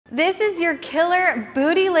This is your killer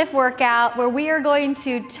booty lift workout where we are going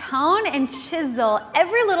to tone and chisel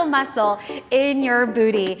every little muscle in your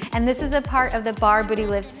booty. And this is a part of the Barre Booty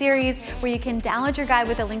Lift series where you can download your guide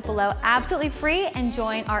with the link below absolutely free and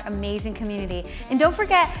join our amazing community. And don't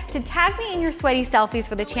forget to tag me in your sweaty selfies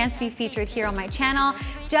for the chance to be featured here on my channel,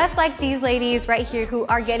 just like these ladies right here who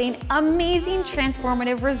are getting amazing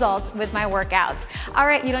transformative results with my workouts. All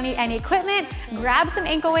right, you don't need any equipment. Grab some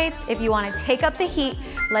ankle weights if you want to take up the heat.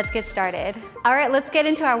 Let's get started. All right, let's get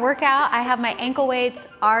into our workout. I have my ankle weights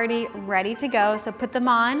already ready to go, so put them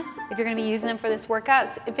on if you're gonna be using them for this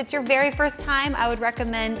workout. If it's your very first time, I would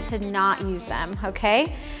recommend to not use them,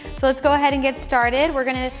 okay? So let's go ahead and get started. We're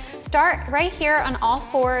gonna start right here on all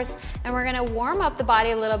fours, and we're gonna warm up the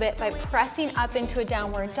body a little bit by pressing up into a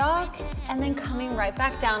downward dog, and then coming right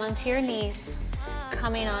back down onto your knees,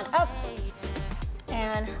 coming on up,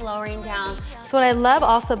 and lowering down. So what I love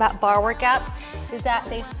also about barre workouts is that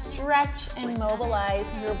they stretch and mobilize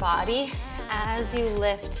your body as you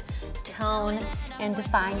lift, tone, and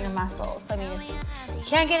define your muscles. I mean, you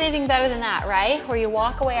can't get anything better than that, right? Where you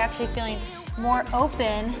walk away actually feeling more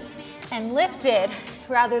open and lifted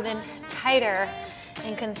rather than tighter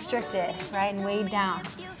and constricted, right? And weighed down.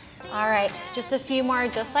 All right, just a few more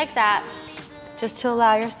just like that, just to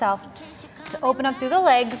allow yourself to open up through the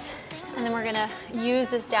legs, and then we're gonna use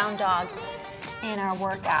this down dog in our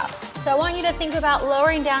workout. So I want you to think about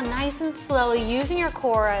lowering down nice and slowly, using your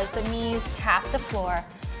core as the knees tap the floor,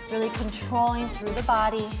 really controlling through the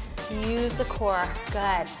body. Use the core,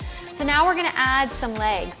 good. So now we're gonna add some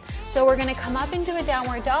legs. So we're gonna come up into a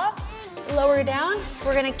downward dog, lower down.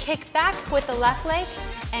 We're gonna kick back with the left leg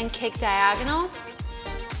and kick diagonal.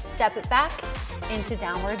 Step it back into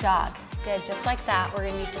downward dog. Good, just like that. We're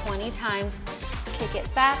gonna do 20 times. Kick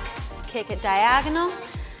it back, kick it diagonal,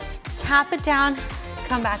 tap it down,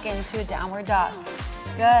 come back into a downward dog.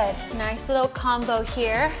 Good, nice little combo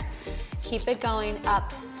here. Keep it going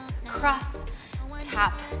up, cross,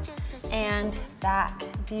 tap, and back.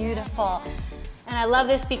 Beautiful. And I love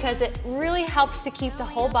this because it really helps to keep the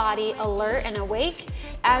whole body alert and awake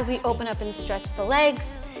as we open up and stretch the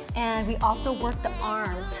legs. And we also work the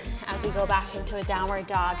arms as we go back into a downward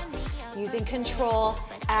dog, using control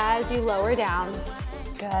as you lower down.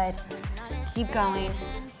 Good, keep going.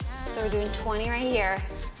 So we're doing 20 right here.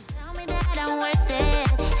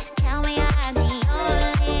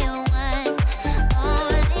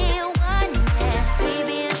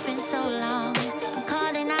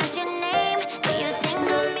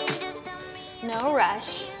 No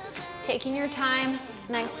rush, taking your time,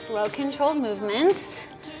 nice slow controlled movements.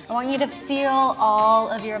 I want you to feel all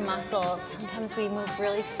of your muscles. Sometimes we move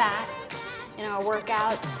really fast in our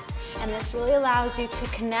workouts, and this really allows you to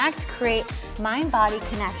connect, create mind-body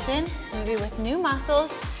connection, maybe with new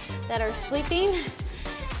muscles that are sleeping,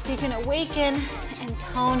 so you can awaken and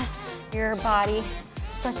tone your body,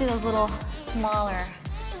 especially those little smaller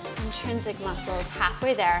intrinsic muscles.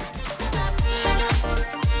 Halfway there.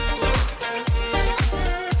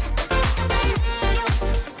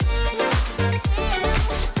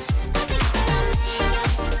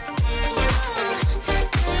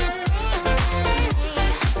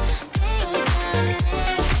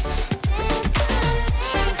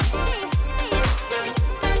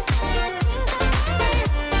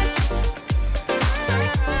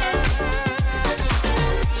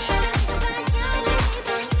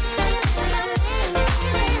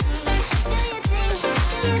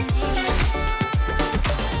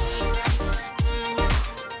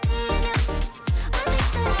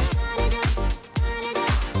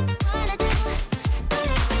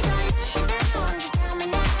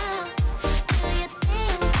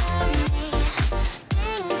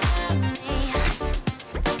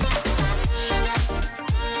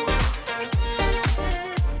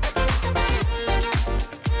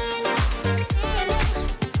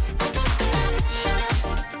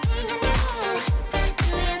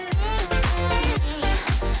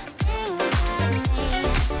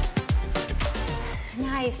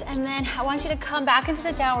 And then I want you to come back into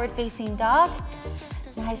the downward facing dog.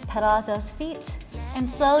 Nice, pedal out those feet and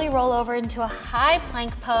slowly roll over into a high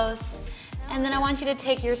plank pose. And then I want you to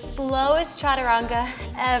take your slowest chaturanga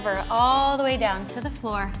ever all the way down to the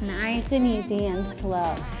floor. Nice and easy and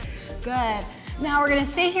slow. Good. Now we're gonna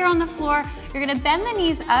stay here on the floor. You're gonna bend the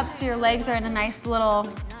knees up so your legs are in a nice little,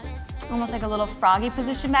 almost like a little froggy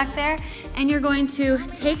position back there. And you're going to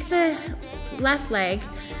take the left leg,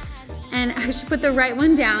 and I should put the right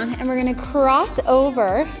one down, and we're gonna cross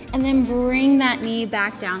over and then bring that knee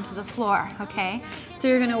back down to the floor, okay? So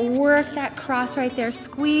you're gonna work that cross right there,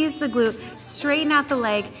 squeeze the glute, straighten out the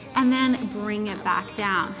leg, and then bring it back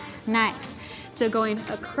down. Nice. So So going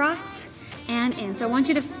across and in. So I want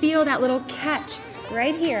you to feel that little catch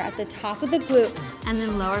right here at the top of the glute and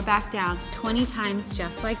then lower back down 20 times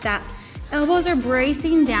just like that. Elbows are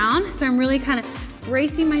bracing down, so I'm really kind of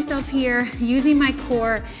bracing myself here, using my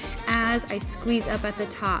core as I squeeze up at the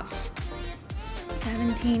top.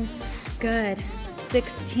 17, good.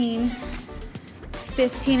 16,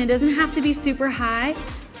 15, it doesn't have to be super high.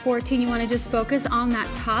 14, you want to just focus on that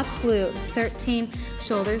top glute. 13,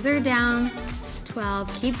 shoulders are down.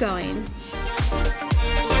 12, keep going.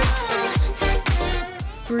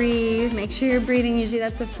 Breathe, make sure you're breathing. Usually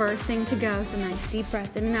that's the first thing to go, so nice deep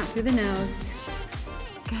breaths in and out through the nose.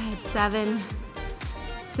 Good, 7,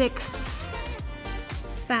 6,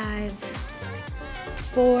 5,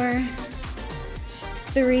 4,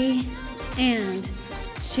 3, and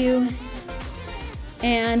 2,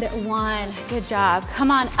 and 1. Good job.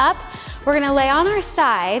 Come on up. We're gonna lay on our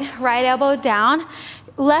side, right elbow down.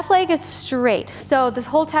 Left leg is straight. So this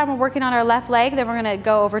whole time we're working on our left leg, then we're gonna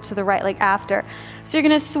go over to the right leg after. So you're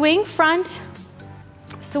gonna swing front,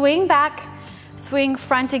 swing back, swing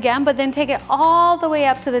front again, but then take it all the way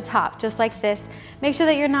up to the top, just like this. Make sure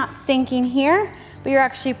that you're not sinking here, but you're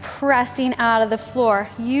actually pressing out of the floor.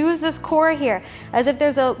 Use this core here as if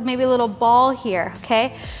there's maybe a little ball here,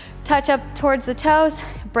 okay? Touch up towards the toes,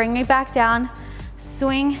 bring me back down,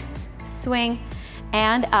 swing, swing,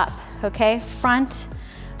 and up, okay? Front,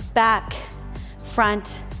 back,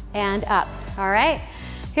 front, and up, all right?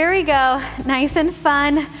 Here we go, nice and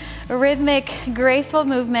fun, rhythmic, graceful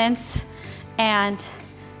movements, and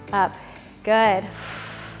up, good.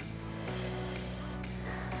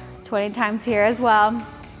 20 times here as well.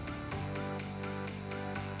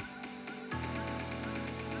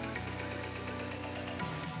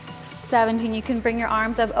 $17, you can bring your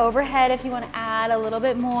arms up overhead if you want to add a little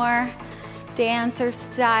bit more dancer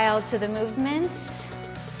style to the movements.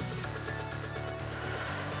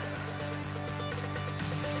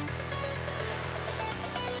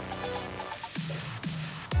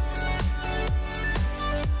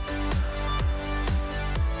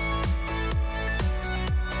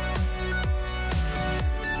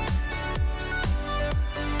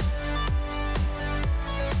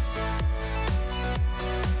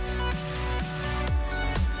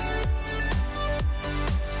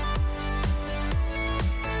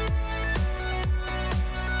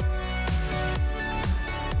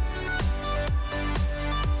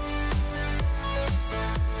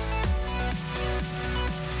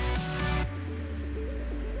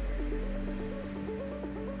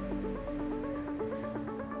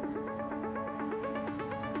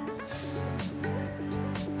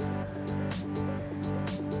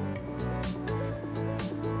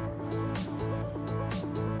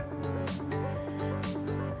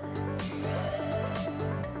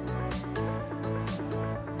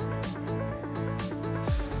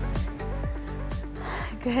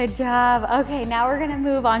 Good job. Okay, now we're gonna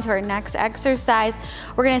move on to our next exercise.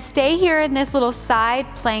 We're gonna stay here in this little side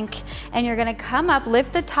plank, and you're gonna come up,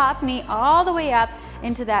 lift the top knee all the way up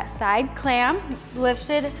into that side clam,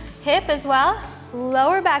 lifted hip as well,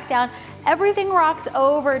 lower back down. Everything rocks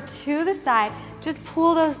over to the side. Just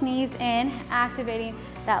pull those knees in, activating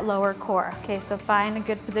that lower core. Okay, so find a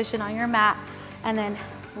good position on your mat, and then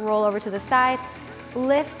roll over to the side,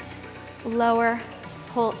 lift, lower,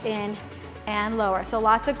 pull in, and lower. So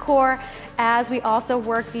lots of core as we also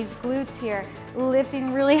work these glutes here,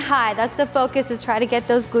 lifting really high. That's the focus, is try to get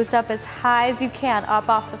those glutes up as high as you can, up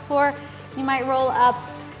off the floor. You might roll up,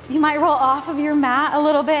 you might roll off of your mat a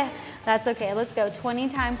little bit. That's okay, let's go 20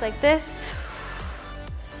 times like this.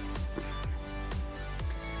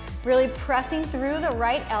 Really pressing through the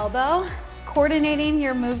right elbow, coordinating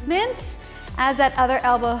your movements as that other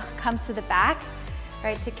elbow comes to the back,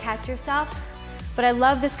 right, to catch yourself. But I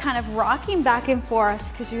love this kind of rocking back and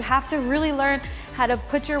forth, because you have to really learn how to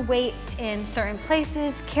put your weight in certain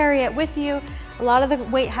places, carry it with you. A lot of the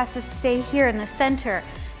weight has to stay here in the center,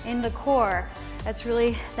 in the core. That's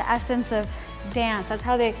really the essence of dance. That's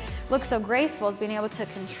how they look so graceful, is being able to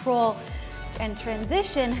control and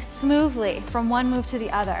transition smoothly from one move to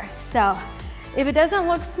the other. So if it doesn't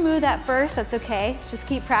look smooth at first, that's okay. Just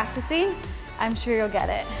keep practicing. I'm sure you'll get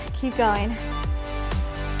it. Keep going.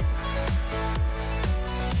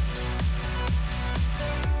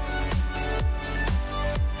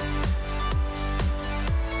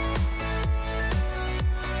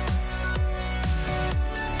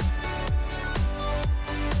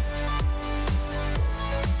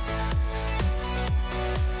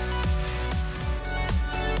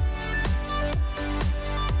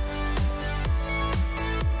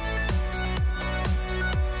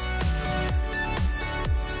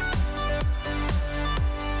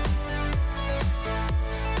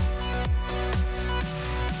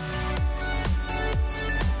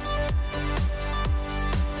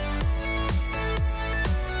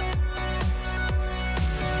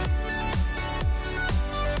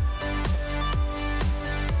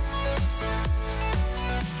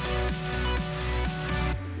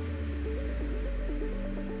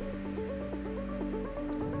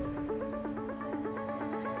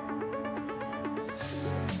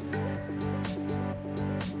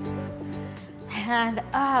 and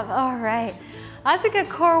up. All right. Lots of good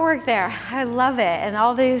core work there. I love it. And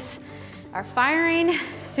all these are firing.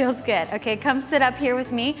 Feels good. Okay, come sit up here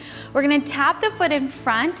with me. We're gonna tap the foot in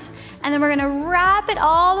front, and then we're gonna wrap it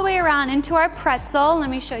all the way around into our pretzel. Let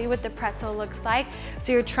me show you what the pretzel looks like.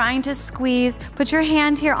 So you're trying to squeeze. Put your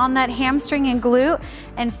hand here on that hamstring and glute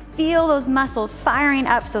and feel those muscles firing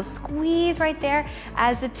up. So squeeze right there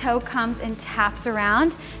as the toe comes and taps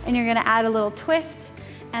around, and you're gonna add a little twist,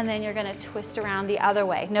 and then you're gonna twist around the other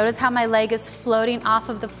way. Notice how my leg is floating off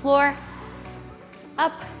of the floor,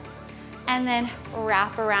 up, and then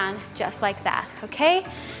wrap around just like that, okay?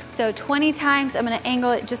 So 20 times, I'm gonna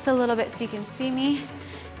angle it just a little bit so you can see me,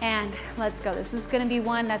 and let's go. This is gonna be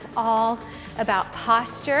one that's all about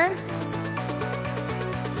posture.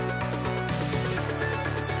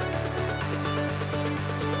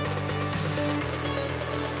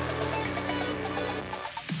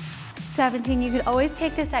 You could always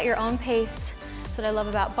take this at your own pace. That's what I love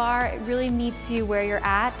about Barre. It really meets you where you're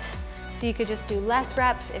at. So you could just do less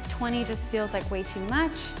reps if 20 just feels like way too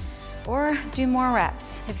much, or do more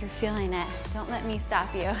reps if you're feeling it. Don't let me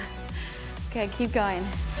stop you. Okay, keep going.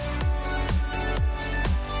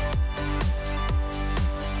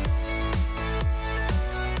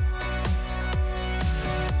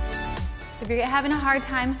 If you're having a hard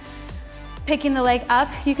time picking the leg up,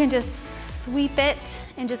 you can just sweep it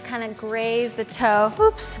and just kind of graze the toe.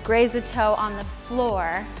 Oops, graze the toe on the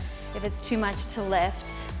floor if it's too much to lift.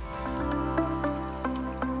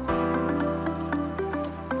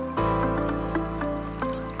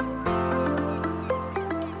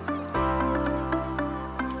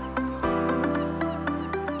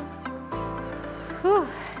 Whew.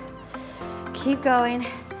 Keep going.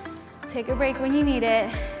 Take a break when you need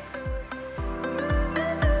it.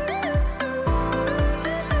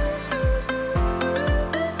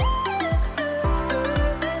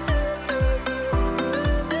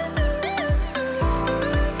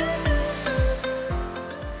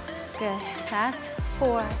 Good. That's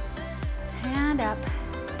 4. Hand up.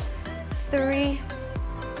 3.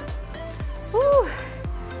 Woo.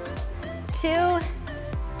 2.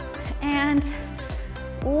 And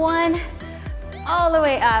 1. All the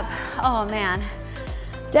way up. Oh man.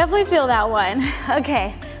 Definitely feel that one.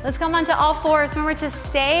 Okay, let's come on to all fours. Remember to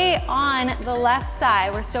stay on the left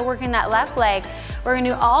side. We're still working that left leg. We're gonna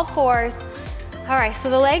do all fours. All right, so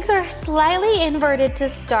the legs are slightly inverted to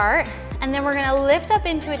start, and then we're gonna lift up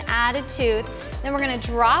into an attitude. Then we're gonna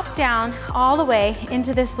drop down all the way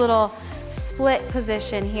into this little split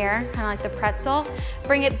position here, kind of like the pretzel.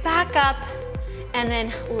 Bring it back up and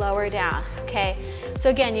then lower down, okay? So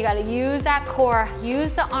again, you gotta use that core,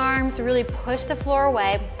 use the arms to really push the floor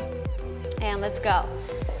away, and let's go.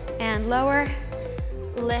 And lower,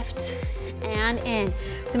 lift, and in.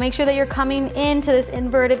 So make sure that you're coming into this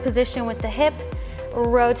inverted position with the hip,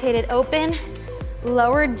 rotate it open,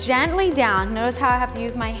 lower gently down. Notice how I have to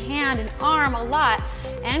use my hand and arm a lot,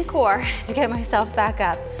 and core, to get myself back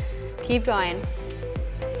up. Keep going.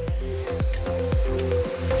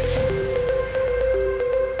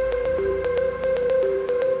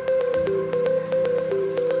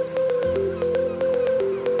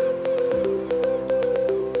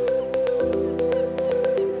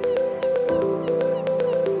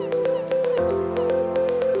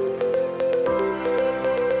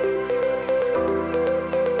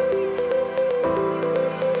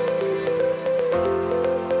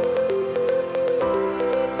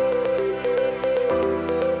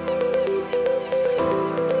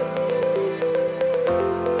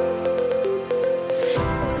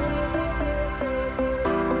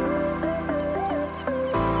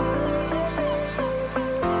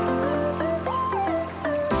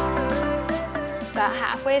 About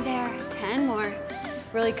halfway there, 10 more.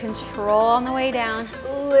 Really control on the way down,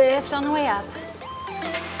 lift on the way up.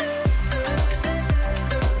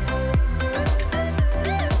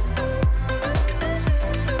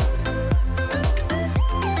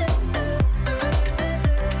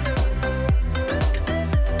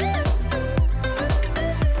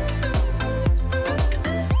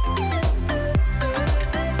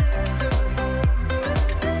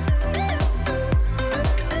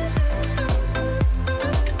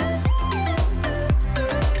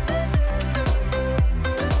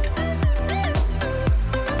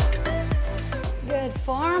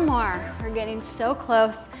 So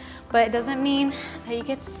close, but it doesn't mean that you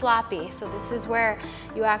get sloppy. So this is where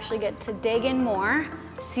you actually get to dig in more,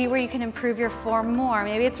 see where you can improve your form more.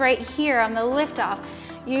 Maybe it's right here on the lift off,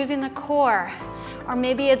 using the core, or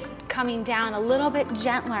maybe it's coming down a little bit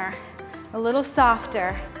gentler, a little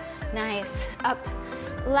softer. Nice, up.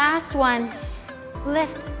 Last one,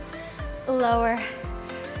 lift, lower,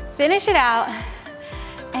 finish it out.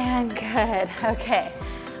 And good, okay.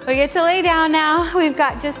 We get to lay down now. We've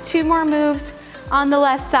got just 2 more moves on the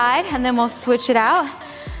left side, and then we'll switch it out.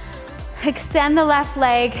 Extend the left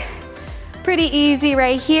leg, pretty easy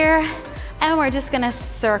right here. And we're just gonna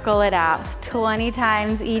circle it out 20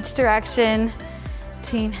 times each direction.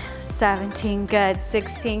 18, 17, good,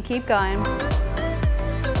 16, keep going.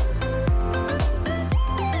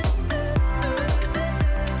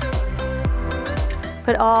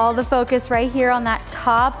 Put all the focus right here on that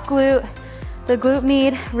top glute, the glute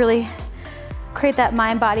med. Really create that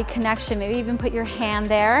mind-body connection. Maybe even put your hand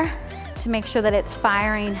there to make sure that it's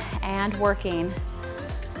firing and working.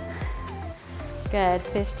 Good,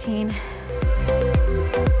 15.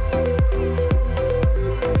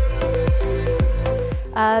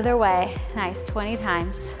 Other way, nice, 20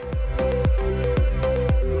 times.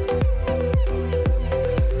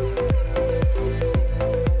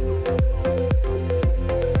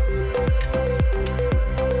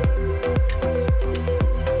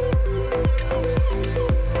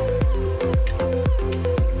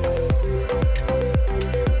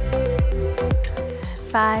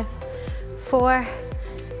 Five, 4,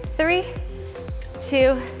 3,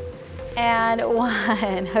 2, and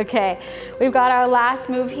 1. Okay, we've got our last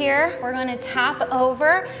move here. We're gonna tap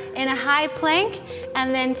over in a high plank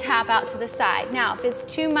and then tap out to the side. Now, if it's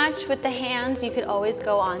too much with the hands, you could always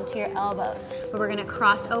go onto your elbows. But we're gonna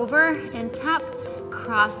cross over and tap,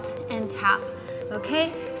 cross and tap.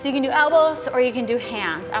 Okay, so you can do elbows or you can do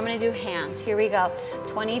hands. I'm gonna do hands. Here we go,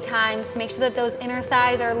 20 times. Make sure that those inner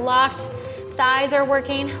thighs are locked. Thighs are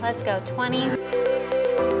working. Let's go, 20.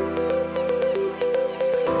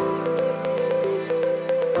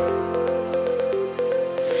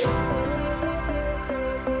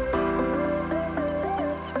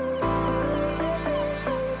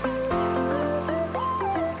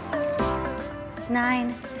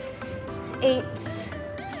 Nine, 8,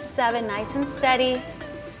 7, nice and steady.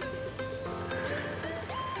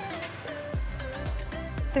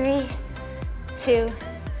 3, 2,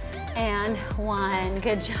 and 1.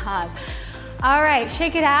 Good job. All right,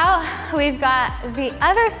 shake it out. We've got the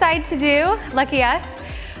other side to do. Lucky us.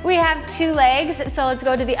 We have 2 legs, so let's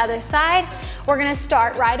go to the other side. We're gonna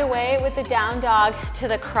start right away with the down dog to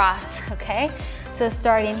the cross, okay? So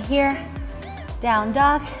starting here, down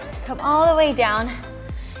dog, come all the way down,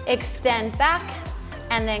 extend back,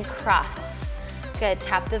 and then cross. Good,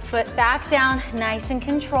 tap the foot back down, nice and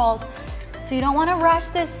controlled. So you don't wanna rush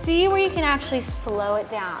this. See where you can actually slow it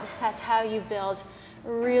down. That's how you build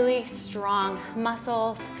really strong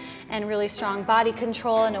muscles and really strong body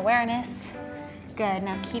control and awareness. Good,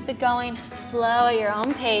 now keep it going. Flow at your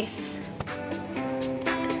own pace.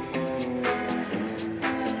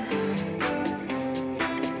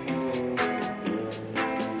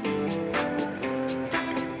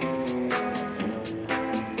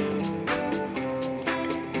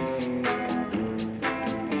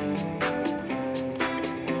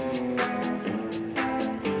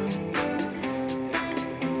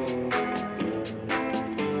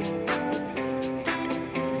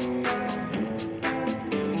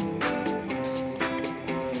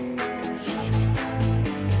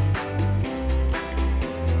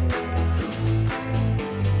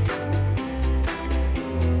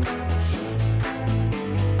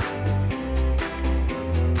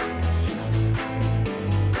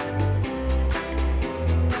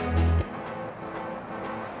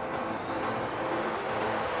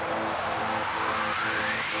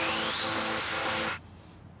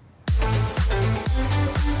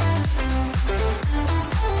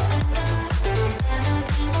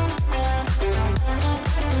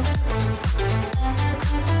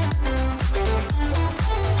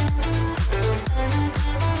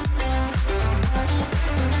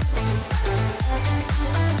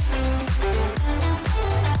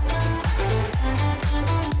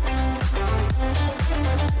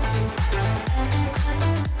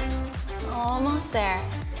 There.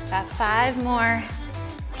 Got 5 more.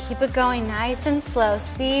 Keep it going nice and slow.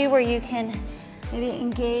 See where you can maybe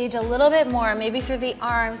engage a little bit more, maybe through the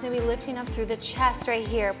arms, maybe lifting up through the chest right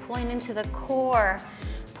here, pulling into the core,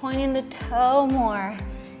 pointing the toe more,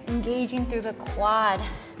 engaging through the quad.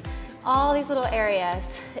 All these little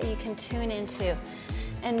areas that you can tune into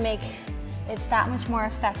and make it that much more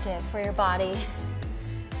effective for your body.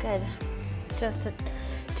 Good. Just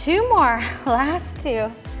 2 more. Last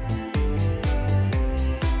 2.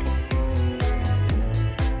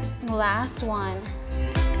 Last one.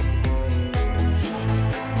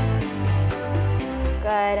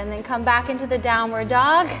 Good, and then come back into the downward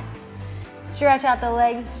dog. Stretch out the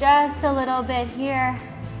legs just a little bit here.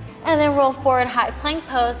 And then roll forward, high plank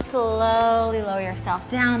pose. Slowly lower yourself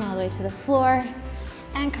down all the way to the floor.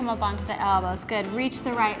 and come up onto the elbows. Good, reach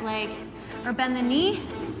the right leg or bend the knee,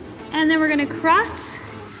 and then we're gonna cross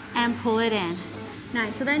and pull it in.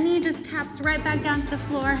 Nice, so that knee just taps right back down to the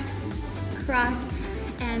floor, cross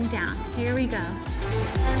and down. Here we go.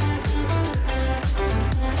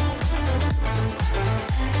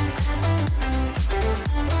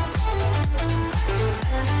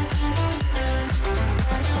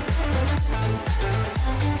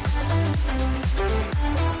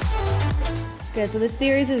 Good, so this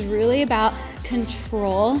series is really about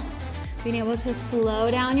control, being able to slow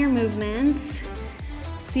down your movements,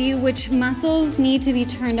 see which muscles need to be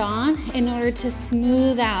turned on in order to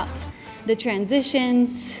smooth out the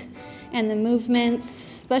transitions and the movements,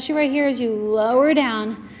 especially right here as you lower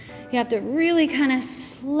down. You have to really kind of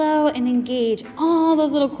slow and engage all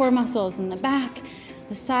those little core muscles in the back,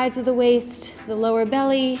 the sides of the waist, the lower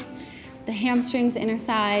belly, the hamstrings, inner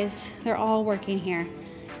thighs. They're all working here.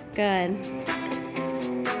 Good.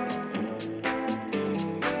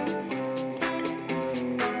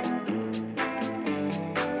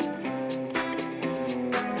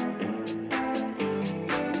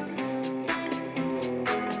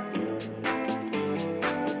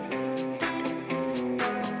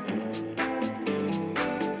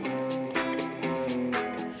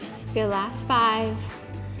 Good, last 5,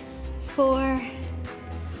 4,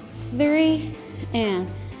 3,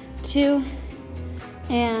 and 2,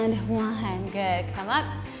 and 1. Good, come up.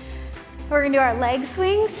 We're gonna do our leg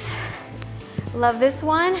swings. Love this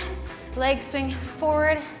one. Leg swing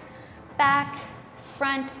forward, back,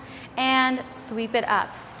 front, and sweep it up,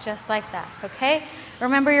 just like that, okay?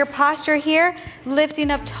 Remember your posture here, lifting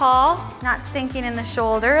up tall, not sinking in the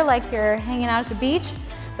shoulder like you're hanging out at the beach,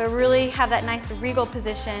 but really have that nice regal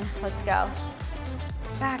position. Let's go.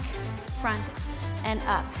 Back, front, and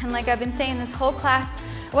up. And like I've been saying this whole class,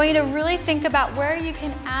 I want you to really think about where you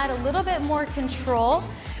can add a little bit more control,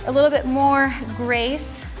 a little bit more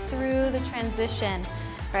grace through the transition,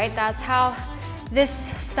 right? That's how this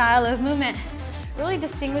style of movement really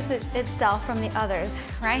distinguishes itself from the others,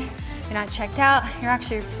 right? You're not checked out, you're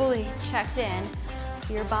actually fully checked in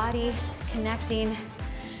to your body, connecting,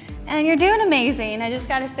 and you're doing amazing. I just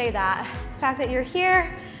gotta say that. The fact that you're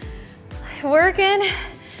here, working,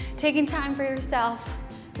 taking time for yourself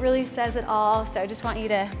really says it all. So I just want you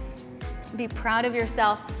to be proud of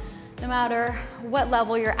yourself no matter what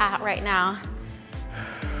level you're at right now.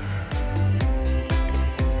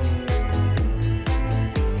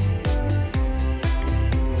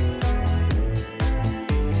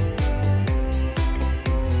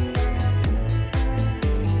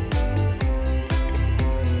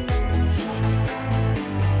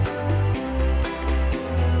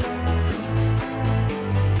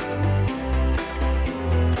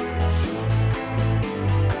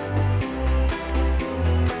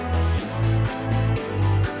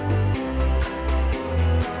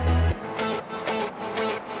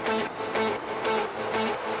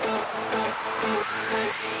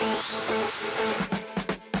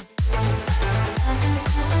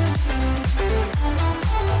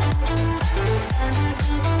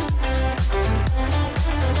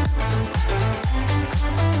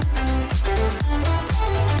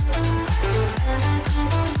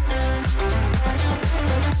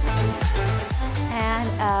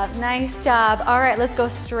 Nice job. All right, let's go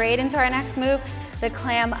straight into our next move, the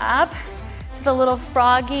clam up to the little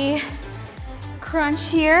froggy crunch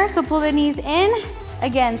here. So pull the knees in.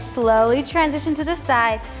 Again, slowly transition to the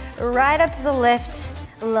side, right up to the lift,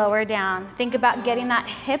 lower down. Think about getting that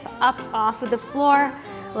hip up off of the floor.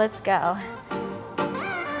 Let's go.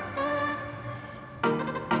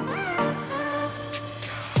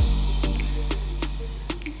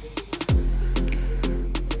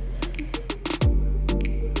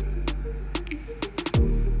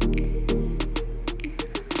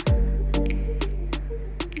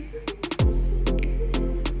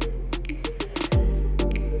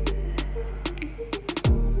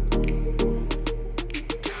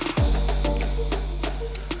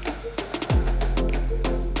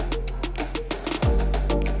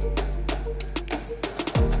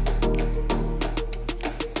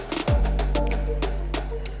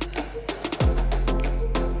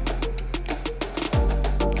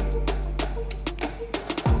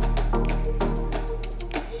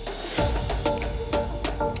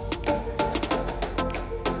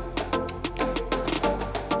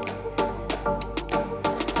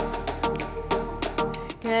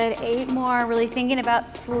 Good, 8 more, really thinking about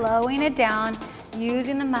slowing it down,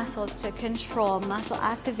 using the muscles to control, muscle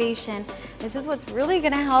activation. This is what's really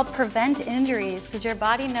gonna help prevent injuries because your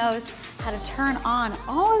body knows how to turn on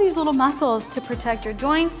all of these little muscles to protect your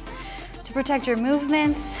joints, to protect your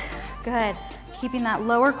movements. Good, keeping that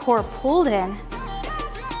lower core pulled in.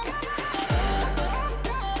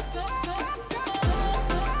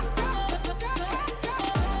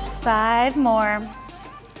 Five more.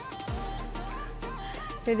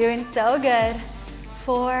 You're doing so good.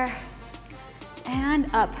 4, and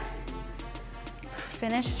up.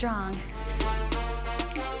 Finish strong.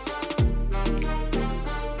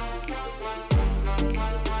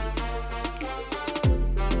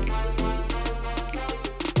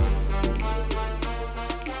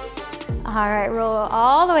 All right, roll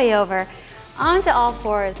all the way over onto all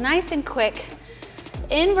fours, nice and quick.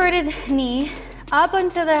 Inverted knee up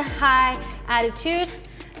into the high attitude,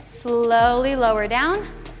 slowly lower down,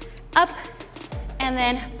 up, and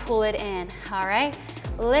then pull it in, all right?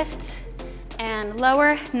 Lift and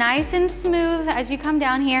lower, nice and smooth as you come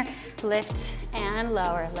down here. Lift and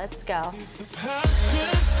lower, let's go.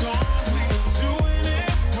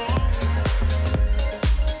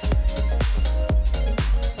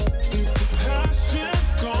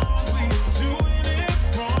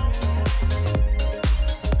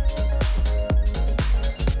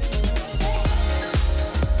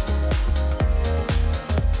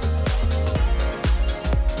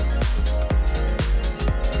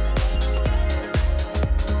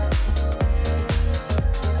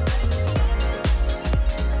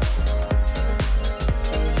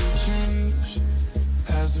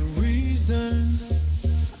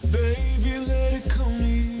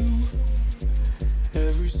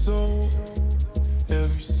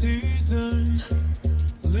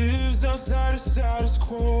 Status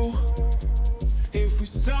quo. If we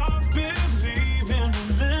stop believing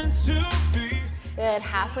we're meant to be. Good,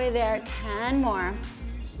 halfway there, 10 more.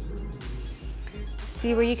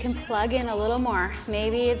 See where you can plug in a little more.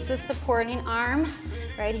 Maybe it's the supporting arm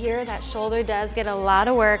right here. That shoulder does get a lot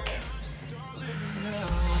of work.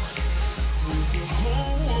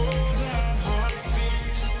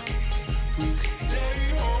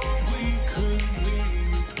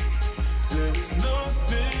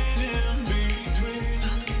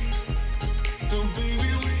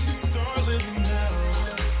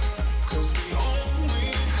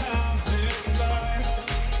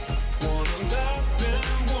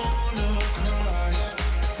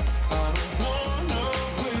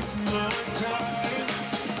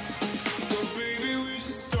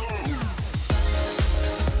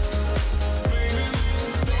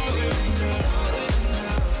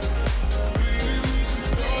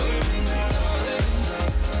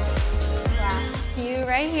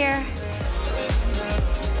 Right here.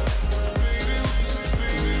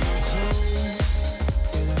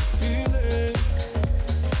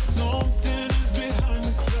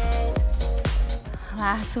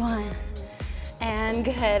 Last one. And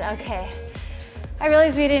good, okay. I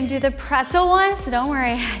realized we didn't do the pretzel one, so don't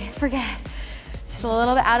worry, I didn't forget. Just a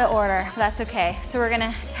little bit out of order, but that's okay. So we're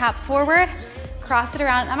gonna tap forward, cross it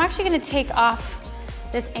around. I'm actually gonna take off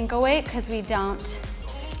this ankle weight because we don't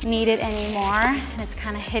need it anymore, and it's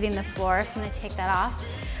kind of hitting the floor, so I'm gonna take that off.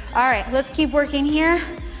 All right, let's keep working here.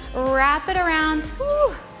 Wrap it around.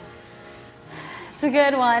 Woo. It's a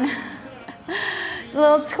good one. A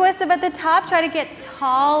little twist up at the top. Try to get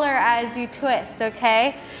taller as you twist,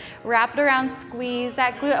 okay? Wrap it around, squeeze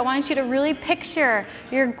that glute. I want you to really picture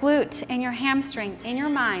your glute and your hamstring in your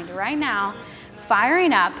mind right now,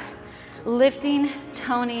 firing up, lifting,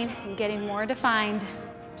 toning, and getting more defined.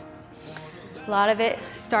 A lot of it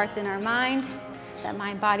starts in our mind, that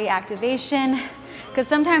mind-body activation, because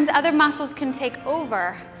sometimes other muscles can take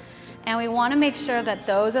over, and we want to make sure that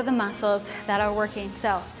those are the muscles that are working.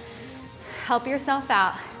 So help yourself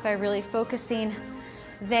out by really focusing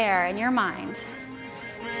there in your mind.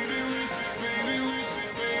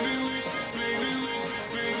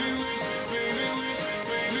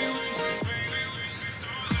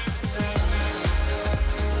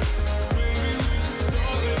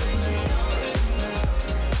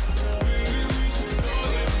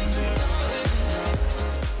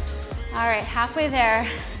 All right, halfway there.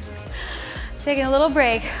 Taking a little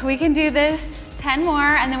break. We can do this 10 more,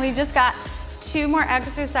 and then we've just got 2 more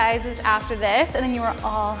exercises after this, and then you are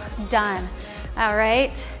all done. All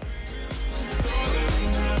right.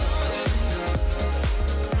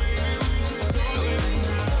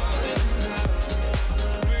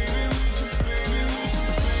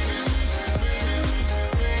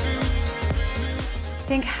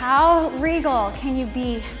 Think how regal can you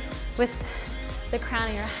be with the crown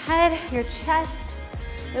of your head, your chest,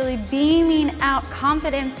 really beaming out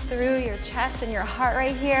confidence through your chest and your heart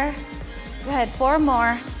right here. Good, 4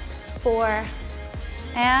 more. 4,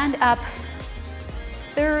 and up.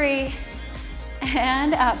 3,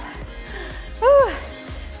 and up. Woo.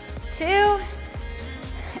 2,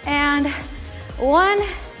 and 1,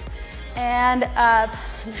 and up.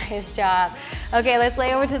 Nice job. Okay, let's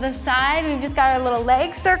lay over to the side. We've just got our little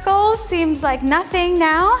leg circles. Seems like nothing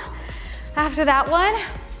now after that one.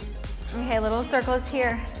 Okay, little circles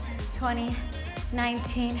here. 20,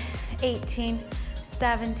 19, 18,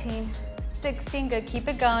 17, 16. Good, keep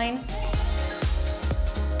it going.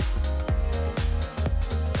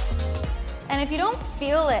 And if you don't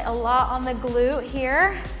feel it a lot on the glute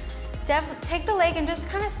here, take the leg and just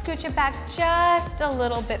kind of scooch it back just a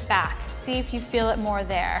little bit back. See if you feel it more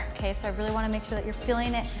there. Okay, so I really want to make sure that you're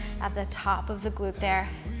feeling it at the top of the glute there.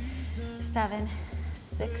 7,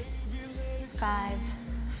 6, 5,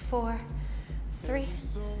 4, 3,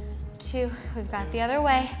 2. We've got the other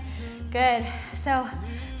way. Good. So,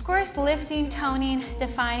 of course, lifting, toning,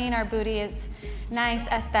 defining our booty is nice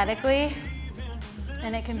aesthetically,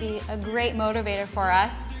 and it can be a great motivator for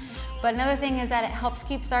us. But another thing is that it helps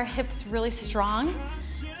keeps our hips really strong.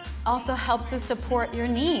 Also helps to support your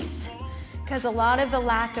knees, because a lot of the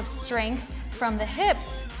lack of strength from the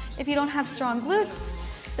hips, if you don't have strong glutes,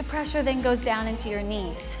 the pressure then goes down into your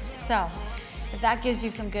knees. So if that gives you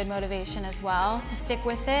some good motivation as well to stick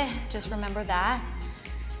with it, just remember that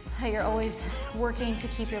you're always working to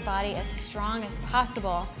keep your body as strong as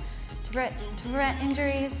possible to prevent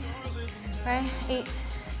injuries, right? 8,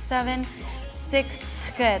 7,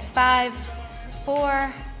 6, good. 5,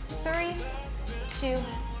 4, 3, 2,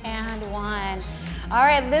 and 1. All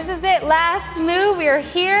right, this is it, last move. We are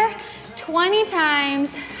here 20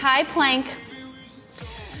 times, high plank.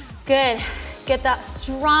 Good, get the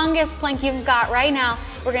strongest plank you've got right now.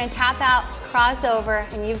 We're gonna tap out, cross over,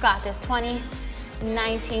 and you've got this. 20,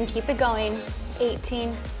 19, keep it going.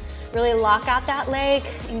 18, really lock out that leg,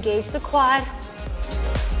 engage the quad.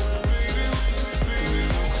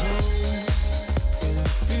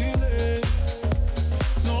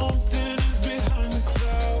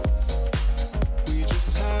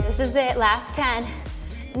 This is it, last 10,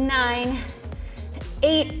 9,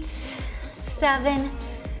 8, 7,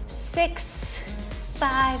 6,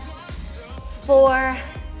 5, 4,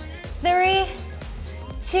 3,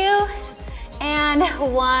 2, and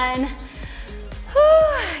 1.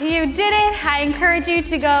 Whew, you did it. I encourage you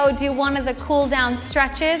to go do one of the cool down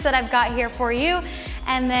stretches that I've got here for you,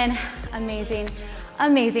 and then amazing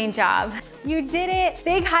job. You did it.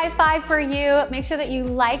 Big high five for you. Make sure that you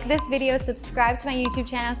like this video, subscribe to my YouTube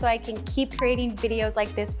channel so I can keep creating videos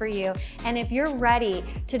like this for you. And if you're ready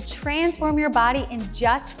to transform your body in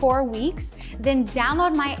just 4 weeks, then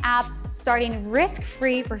download my app starting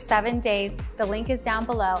risk-free for 7 days. The link is down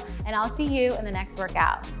below, and I'll see you in the next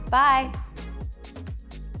workout. Bye.